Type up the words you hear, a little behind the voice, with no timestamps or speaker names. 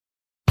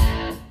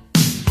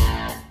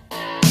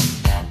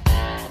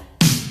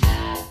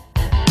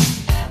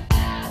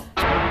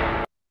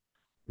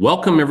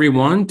Welcome,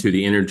 everyone, to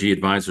the Energy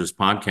Advisors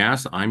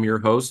Podcast. I'm your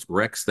host,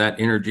 Rex, that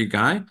energy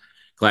guy.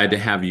 Glad to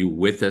have you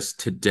with us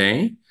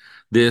today.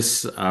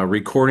 This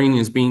recording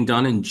is being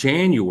done in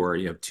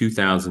January of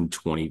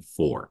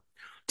 2024.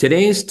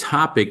 Today's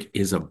topic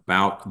is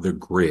about the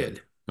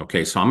grid.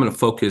 Okay, so I'm going to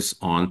focus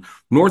on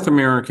North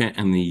America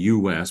and the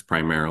U.S.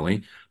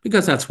 primarily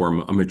because that's where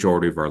a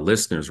majority of our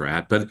listeners are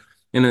at. But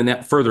in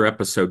a further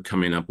episode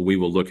coming up, we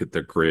will look at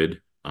the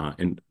grid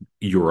in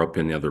Europe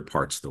and other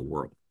parts of the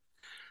world.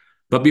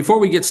 But before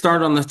we get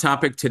started on the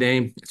topic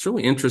today, it's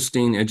really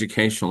interesting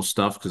educational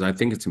stuff because I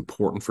think it's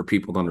important for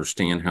people to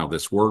understand how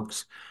this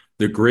works.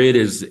 The grid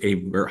is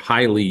a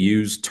highly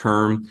used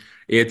term.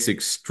 It's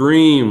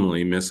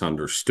extremely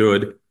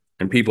misunderstood,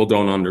 and people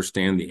don't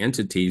understand the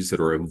entities that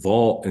are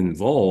involved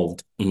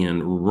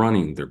in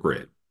running the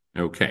grid.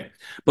 Okay.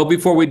 But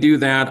before we do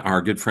that,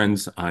 our good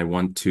friends, I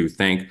want to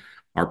thank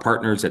our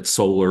partners at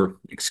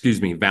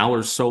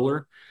Valor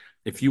Solar.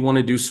 If you want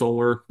to do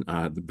solar,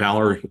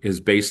 Valor is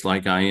based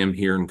like I am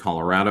here in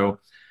Colorado.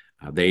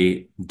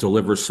 They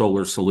deliver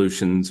solar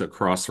solutions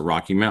across the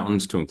Rocky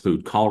Mountains to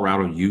include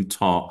Colorado,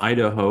 Utah,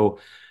 Idaho,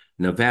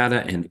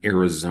 Nevada, and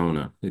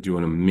Arizona. They do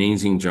an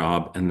amazing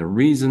job. And the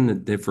reason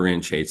that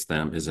differentiates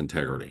them is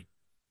integrity.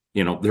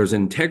 There's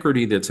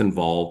integrity that's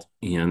involved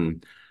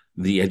in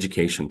the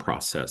education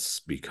process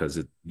because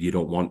you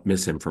don't want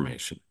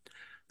misinformation.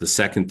 The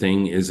second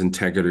thing is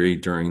integrity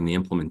during the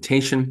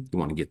implementation. You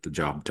want to get the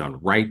job done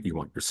right. You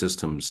want your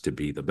systems to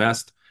be the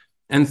best.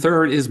 And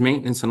third is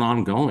maintenance and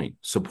ongoing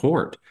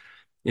support.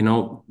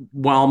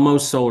 While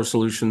most solar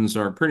solutions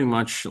are pretty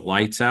much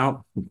lights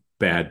out,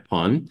 bad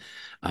pun,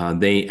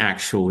 they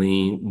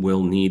actually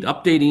will need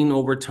updating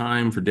over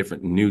time for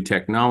different new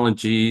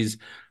technologies,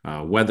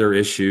 weather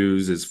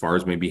issues as far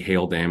as maybe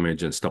hail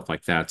damage and stuff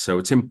like that. So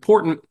it's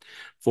important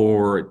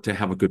to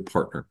have a good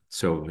partner.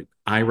 So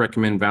I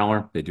recommend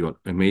Valor. They do an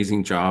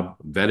amazing job,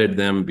 vetted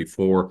them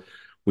before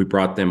we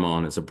brought them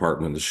on as a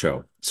partner in the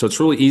show. So it's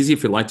really easy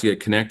if you'd like to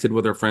get connected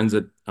with our friends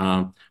at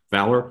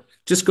Valor.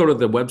 Just go to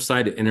the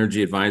website at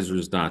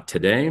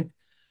energyadvisors.today,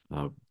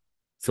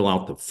 fill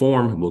out the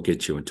form, and we'll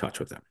get you in touch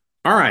with them.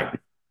 All right.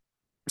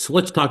 So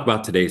let's talk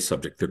about today's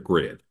subject, the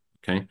grid.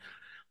 Okay.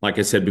 Like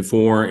I said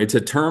before, it's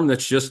a term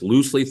that's just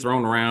loosely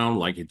thrown around,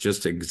 like it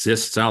just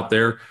exists out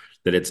there,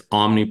 that it's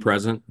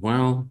omnipresent.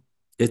 Well,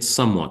 it's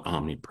somewhat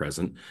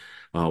omnipresent.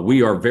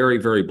 We are very,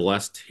 very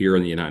blessed here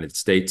in the United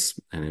States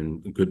and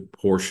in a good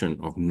portion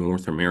of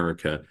North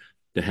America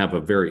to have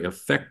a very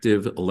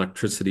effective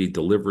electricity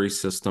delivery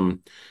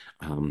system.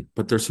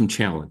 But there's some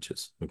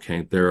challenges,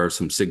 okay? There are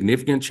some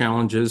significant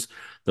challenges.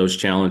 Those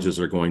challenges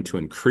are going to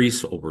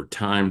increase over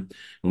time,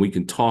 and we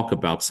can talk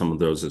about some of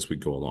those as we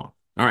go along.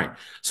 All right,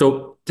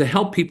 so to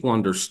help people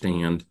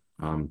understand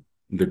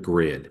the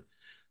grid,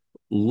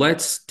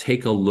 let's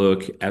take a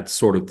look at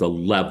sort of the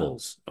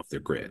levels of the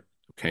grid,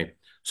 okay?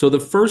 So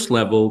the first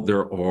level,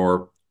 there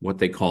are what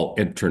they call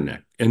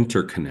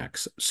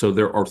interconnects. So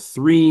there are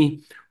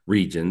three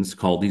regions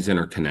called these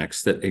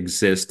interconnects that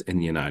exist in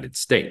the United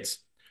States.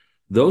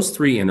 Those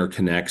three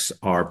interconnects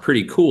are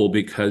pretty cool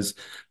because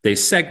they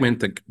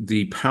segment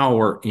the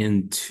power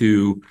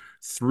into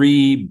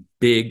three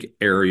big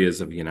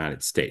areas of the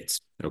United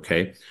States.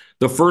 Okay.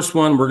 The first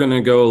one, we're going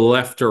to go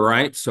left to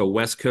right. So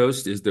West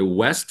Coast is the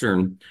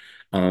Western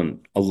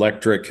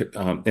electric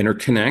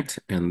interconnect,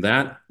 and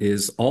that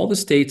is all the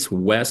states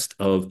west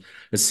of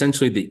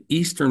essentially the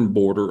eastern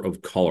border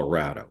of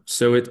Colorado.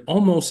 So it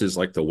almost is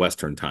like the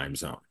Western time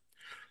zone.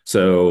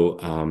 So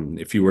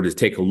if you were to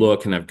take a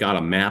look, and I've got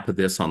a map of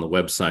this on the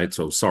website,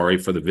 so sorry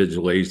for the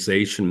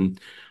visualization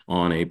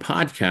on a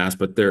podcast,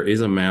 but there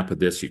is a map of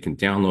this you can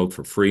download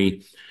for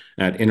free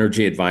at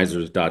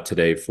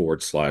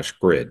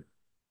energyadvisors.today/grid.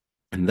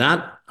 And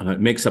that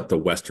makes up the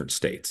Western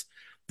states.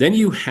 Then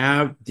you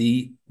have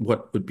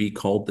what would be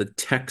called the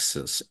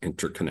Texas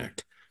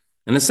interconnect.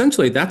 And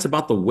essentially, that's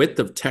about the width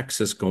of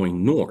Texas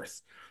going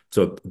north.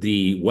 So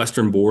the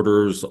western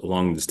borders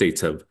along the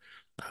states of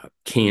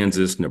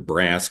Kansas,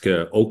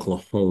 Nebraska,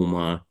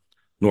 Oklahoma,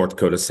 North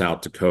Dakota, South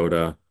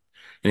Dakota,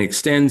 and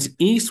extends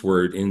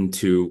eastward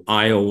into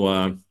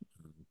Iowa,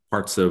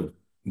 parts of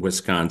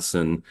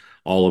Wisconsin,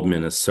 all of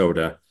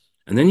Minnesota.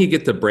 And then you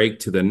get the break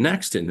to the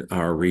next in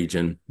our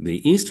region,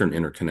 the Eastern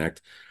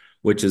Interconnect,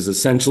 which is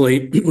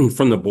essentially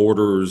from the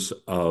borders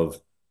of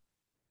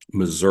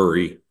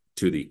Missouri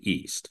to the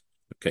east.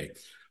 Okay,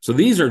 so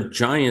these are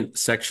giant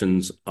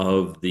sections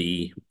of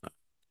the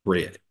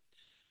grid.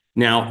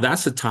 Now,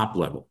 that's the top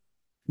level.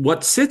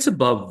 What sits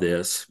above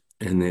this,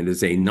 and it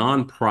is a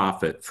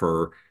nonprofit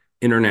for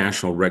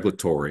international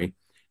regulatory,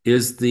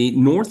 is the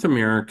North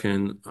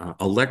American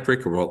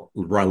Electric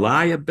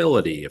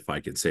Reliability, if I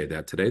could say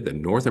that today, the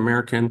North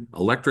American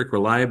Electric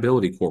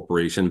Reliability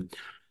Corporation.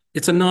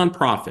 It's a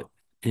nonprofit,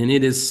 and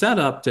it is set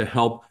up to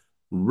help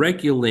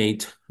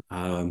regulate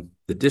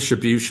the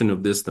distribution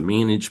of this, the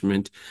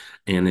management,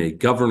 and a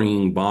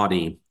governing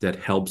body that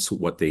helps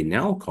what they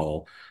now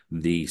call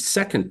the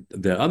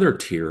other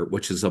tier,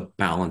 which is a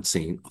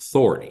balancing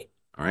authority.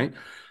 All right.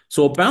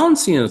 So a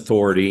balancing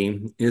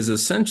authority is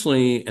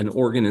essentially an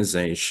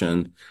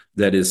organization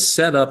that is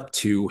set up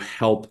to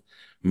help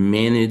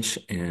manage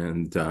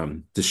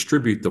and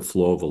distribute the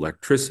flow of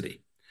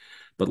electricity.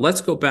 But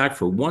let's go back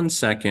for 1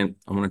 second.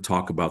 I want to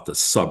talk about the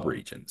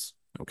subregions.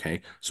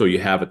 Okay. So you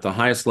have at the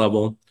highest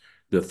level,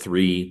 the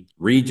three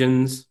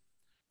regions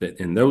that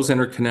in those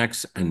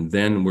interconnects, and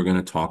then we're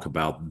going to talk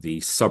about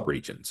the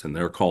subregions, and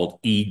they're called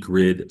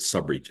E-grid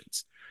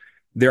subregions.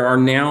 There are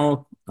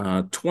now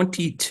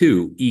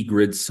 22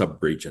 E-grid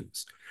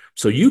subregions.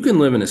 So you can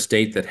live in a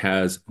state that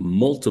has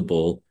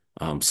multiple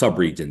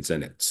subregions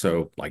in it.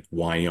 So like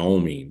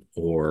Wyoming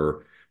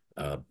or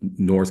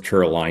North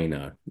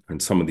Carolina and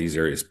some of these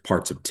areas,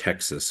 parts of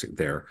Texas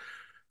there.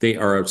 They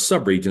are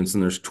subregions,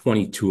 and there's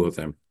 22 of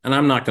them. And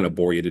I'm not going to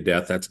bore you to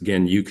death. That's,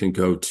 again, you can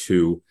go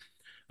to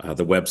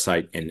the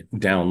website and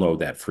download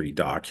that free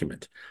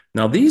document.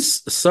 Now,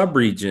 these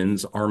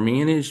subregions are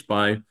managed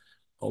by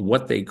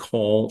what they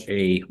call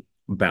a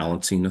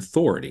balancing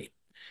authority.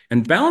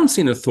 And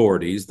balancing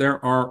authorities,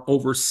 there are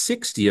over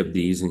 60 of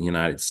these in the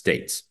United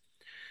States.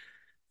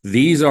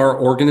 These are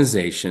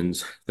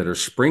organizations that are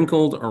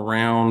sprinkled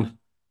around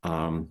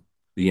the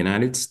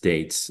United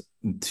States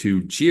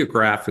to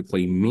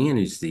geographically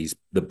manage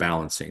the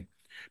balancing,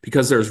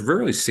 because there's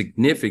very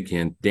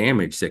significant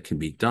damage that can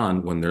be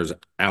done when there's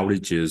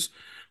outages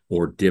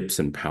or dips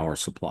in power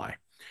supply.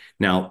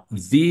 Now,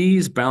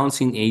 these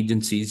balancing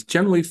agencies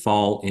generally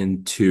fall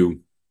into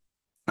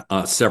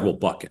several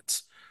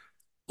buckets.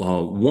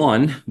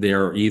 One,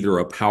 they're either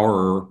a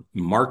power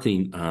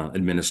marketing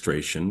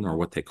administration, or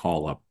what they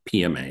call a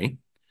PMA,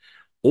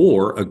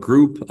 or a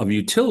group of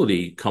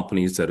utility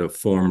companies that have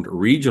formed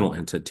regional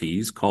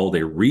entities called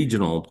a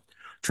regional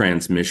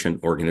transmission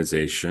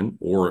organization,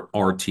 or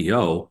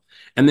RTO,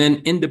 and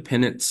then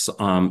independent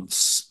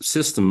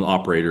system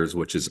operators,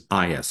 which is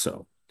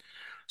ISO.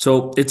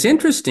 So it's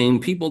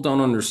interesting. People don't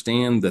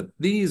understand that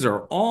these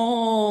are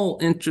all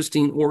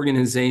interesting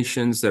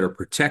organizations that are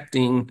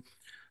protecting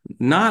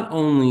not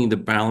only the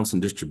balance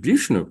and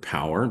distribution of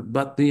power,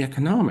 but the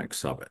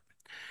economics of it.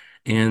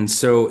 And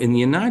so in the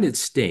United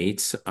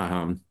States,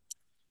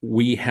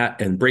 we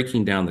have, and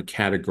breaking down the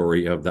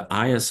category of the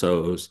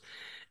ISOs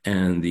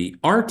and the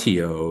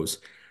RTOs,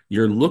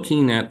 you're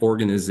looking at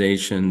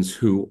organizations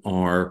who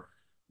are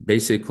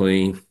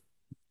basically,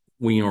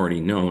 we already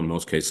know in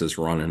most cases,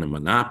 running a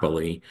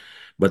monopoly,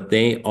 but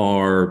they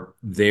are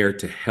there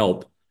to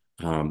help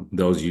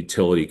those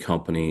utility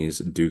companies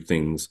do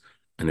things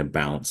in a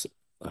balanced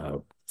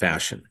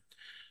fashion.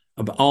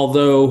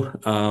 Although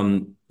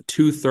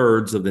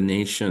 2/3 of the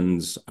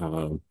nation's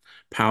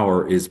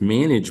power is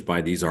managed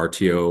by these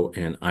RTO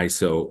and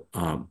ISO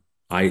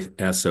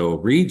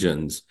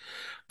regions,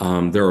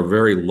 there are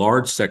very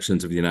large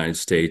sections of the United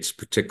States,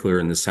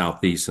 particularly in the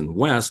Southeast and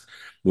West,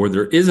 where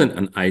there isn't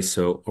an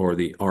ISO or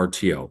the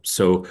RTO.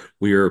 So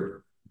we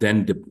are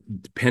then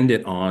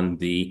dependent on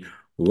the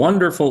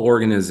wonderful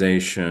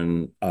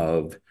organization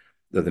of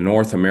the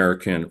North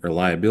American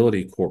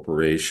Reliability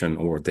Corporation,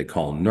 or what they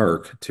call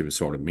NERC, to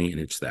sort of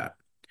manage that.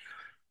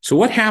 So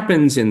what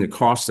happens in the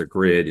cost of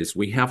grid is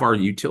we have our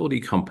utility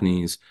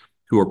companies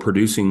who are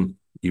producing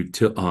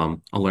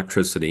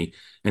electricity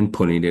and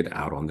putting it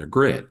out on the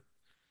grid.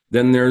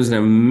 Then there's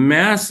a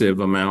massive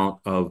amount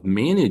of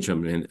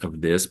management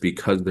of this,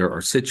 because there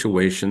are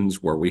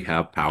situations where we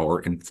have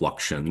power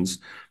influctions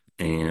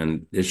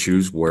and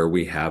issues where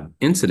we have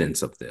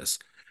incidents of this.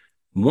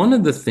 One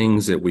of the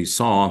things that we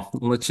saw,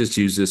 let's just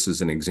use this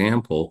as an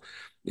example,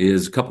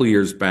 is a couple of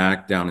years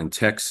back down in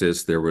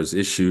Texas, there was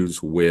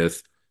issues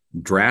with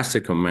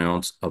drastic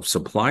amounts of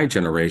supply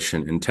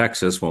generation in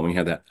Texas when we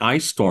had that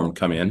ice storm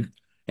come in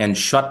and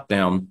shut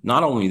down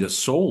not only the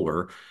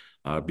solar,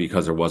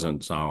 because there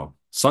wasn't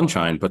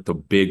sunshine, but the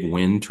big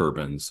wind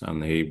turbines,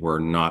 and they were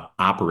not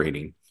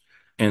operating.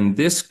 And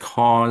this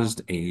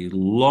caused a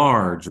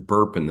large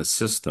burp in the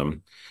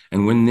system.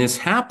 And when this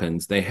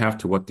happens, they have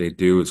to, what they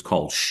do is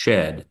called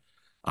shed,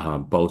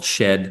 both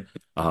shed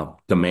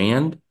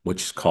demand,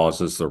 which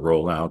causes the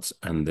rollouts,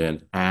 and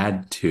then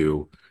add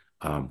to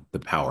the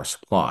power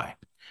supply.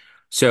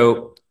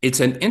 So it's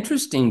an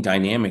interesting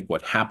dynamic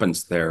what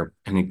happens there,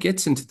 and it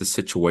gets into the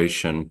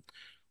situation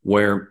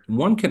where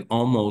one can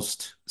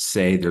almost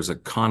say there's a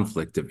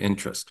conflict of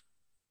interest.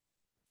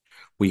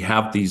 We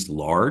have these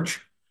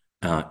large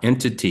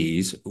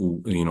entities,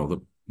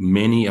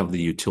 many of the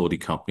utility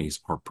companies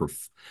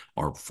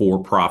are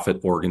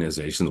for-profit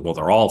organizations. Well,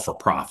 they're all for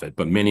profit,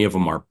 but many of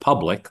them are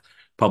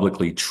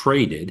publicly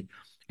traded.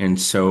 And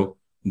so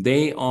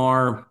they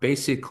are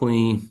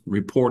basically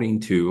reporting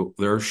to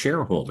their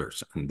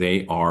shareholders, and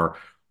they are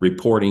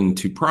reporting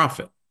to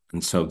profit.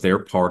 And so they're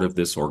part of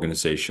this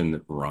organization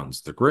that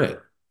runs the grid.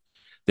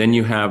 Then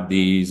you have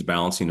these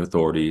balancing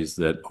authorities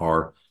that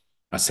are,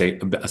 I say,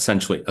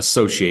 essentially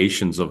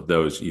associations of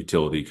those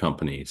utility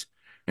companies.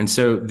 And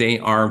so they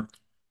are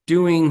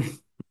doing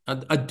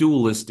a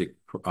dualistic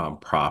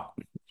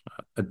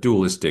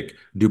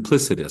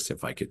duplicitous,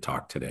 if I could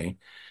talk today,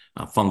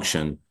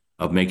 function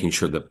of making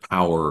sure that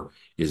power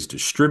is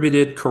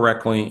distributed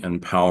correctly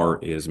and power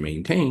is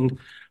maintained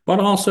but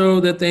also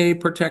that they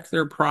protect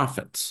their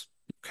profits.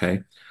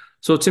 Okay.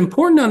 So it's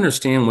important to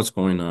understand what's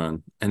going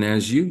on. And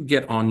as you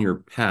get on your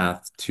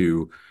path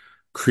to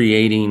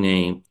creating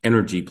a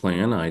energy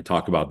plan, I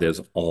talk about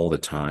this all the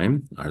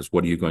time, as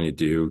what are you going to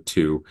do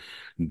to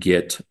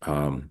get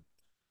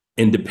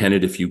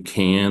independent if you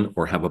can,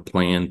 or have a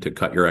plan to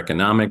cut your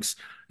economics,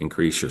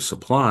 increase your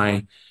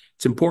supply.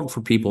 It's important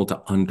for people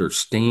to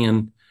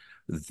understand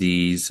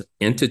these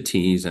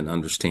entities and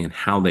understand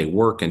how they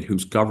work and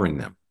who's governing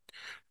them.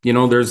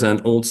 There's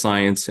an old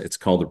science, it's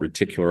called the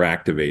reticular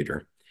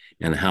activator.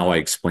 And how I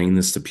explain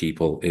this to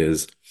people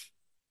is,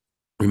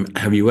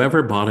 have you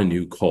ever bought a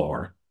new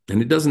car?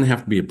 And it doesn't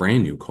have to be a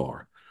brand new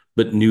car,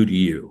 but new to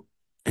you.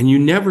 And you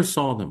never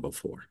saw them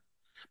before.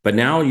 But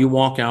now you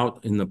walk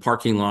out in the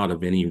parking lot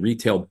of any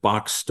retail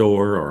box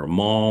store or a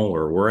mall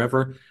or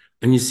wherever,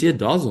 and you see a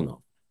dozen of them.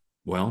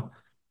 Well,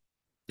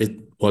 it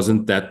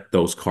wasn't that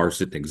those cars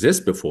didn't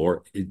exist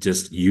before. It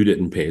just, you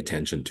didn't pay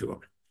attention to them.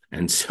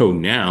 And so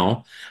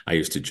now I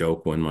used to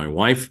joke when my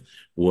wife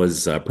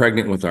was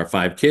pregnant with our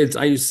 5 kids,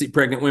 I used to see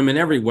pregnant women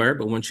everywhere,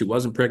 but when she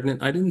wasn't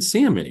pregnant, I didn't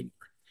see them anymore.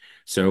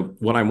 So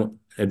what I'm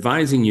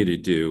advising you to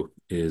do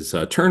is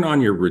turn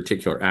on your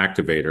reticular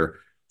activator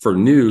for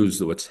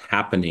news, what's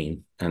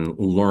happening, and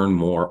learn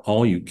more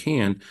all you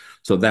can.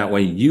 So that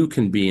way you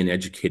can be an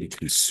educated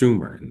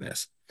consumer in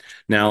this.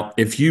 Now,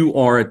 if you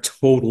are a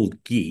total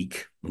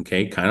geek,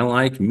 okay, kind of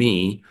like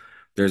me,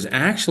 there's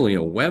actually a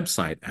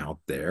website out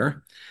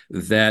there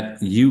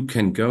that you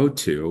can go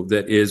to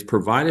that is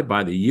provided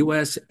by the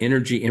U.S.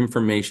 Energy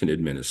Information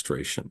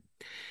Administration.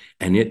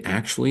 And it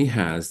actually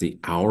has the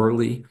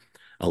hourly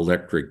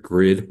electric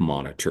grid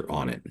monitor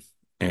on it.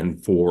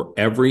 And for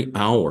every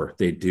hour,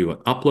 they do an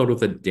upload of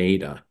the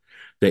data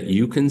that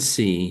you can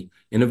see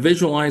in a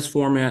visualized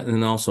format,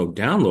 and also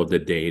download the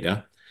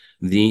data,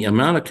 the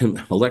amount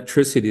of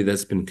electricity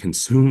that's been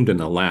consumed in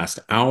the last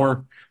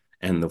hour,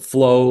 and the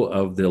flow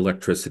of the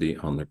electricity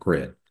on the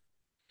grid.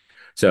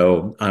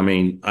 So, I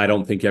mean, I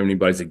don't think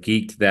anybody's a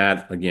geek to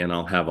that. Again,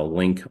 I'll have a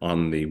link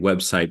on the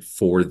website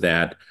for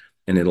that,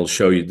 and it'll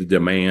show you the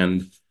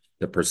demand,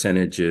 the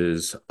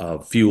percentages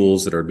of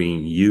fuels that are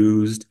being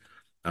used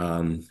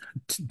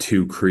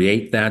to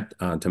create that,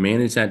 to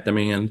manage that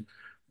demand,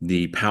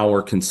 the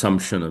power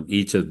consumption of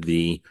each of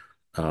the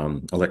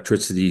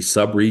electricity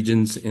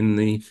subregions in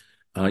the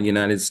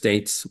United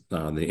States,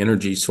 the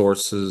energy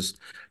sources,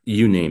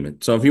 you name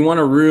it. So if you want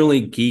to really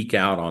geek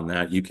out on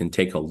that, you can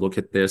take a look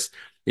at this.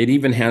 It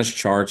even has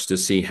charts to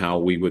see how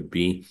we would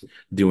be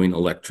doing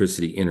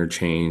electricity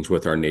interchange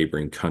with our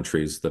neighboring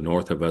countries. The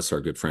north of us,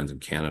 our good friends in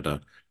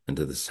Canada, and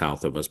to the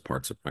south of us,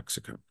 parts of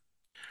Mexico.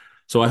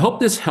 So I hope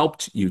this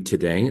helped you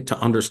today to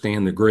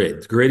understand the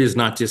grid. The grid is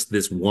not just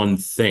this one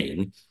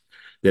thing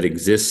that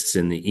exists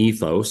in the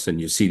ethos,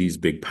 and you see these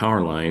big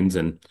power lines,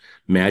 and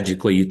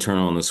magically you turn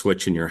on the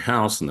switch in your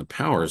house and the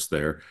power's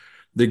there.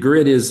 The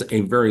grid is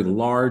a very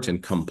large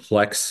and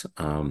complex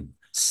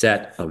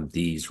set of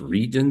these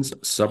regions,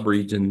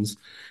 subregions,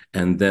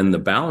 and then the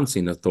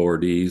balancing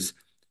authorities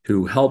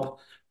who help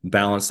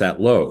balance that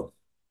load.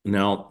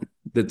 Now,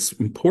 it's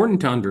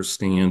important to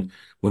understand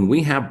when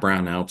we have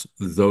brownouts,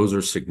 those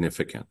are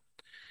significant.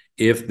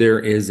 If there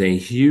is a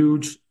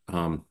huge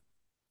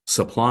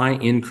supply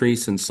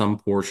increase in some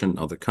portion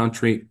of the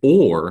country,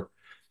 or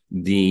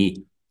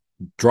the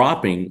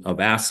dropping of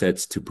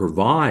assets to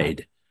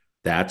provide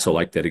that, so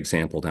like that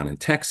example down in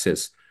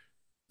Texas,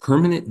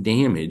 permanent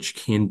damage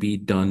can be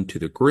done to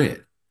the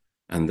grid.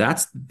 And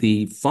that's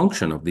the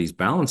function of these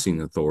balancing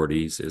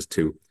authorities, is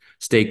to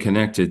stay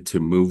connected to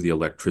move the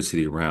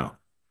electricity around.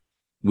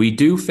 We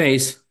do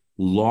face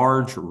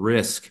large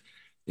risk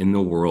in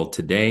the world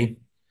today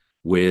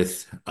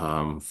with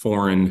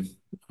foreign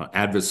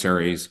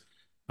adversaries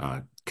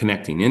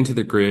connecting into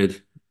the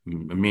grid,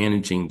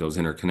 managing those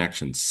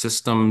interconnection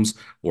systems,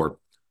 or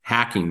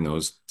hacking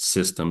those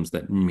systems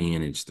that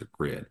manage the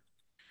grid.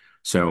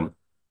 So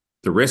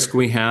the risk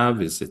we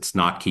have is it's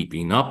not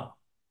keeping up.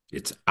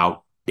 It's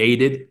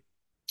outdated.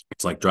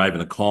 It's like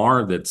driving a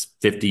car that's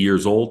 50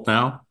 years old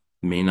now,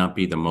 may not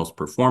be the most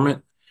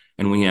performant,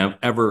 and we have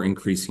ever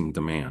increasing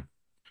demand.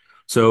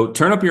 So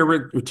turn up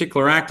your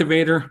reticular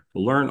activator,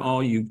 learn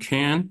all you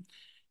can.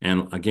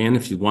 And again,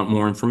 if you want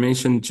more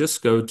information,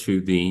 just go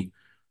to the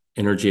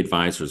Energy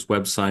Advisors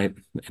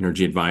website,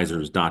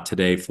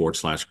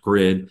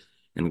 energyadvisors.today/grid,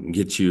 and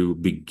get you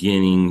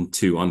beginning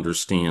to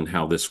understand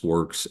how this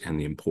works and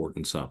the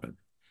importance of it.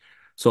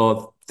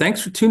 So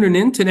thanks for tuning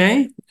in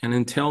today. And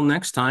until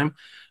next time,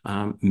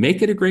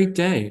 make it a great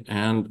day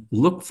and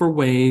look for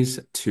ways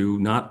to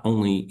not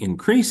only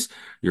increase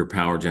your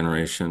power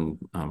generation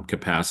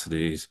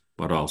capacities,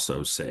 but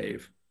also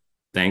save.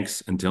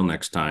 Thanks. Until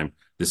next time,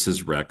 this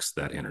is Rex,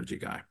 that energy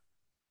guy.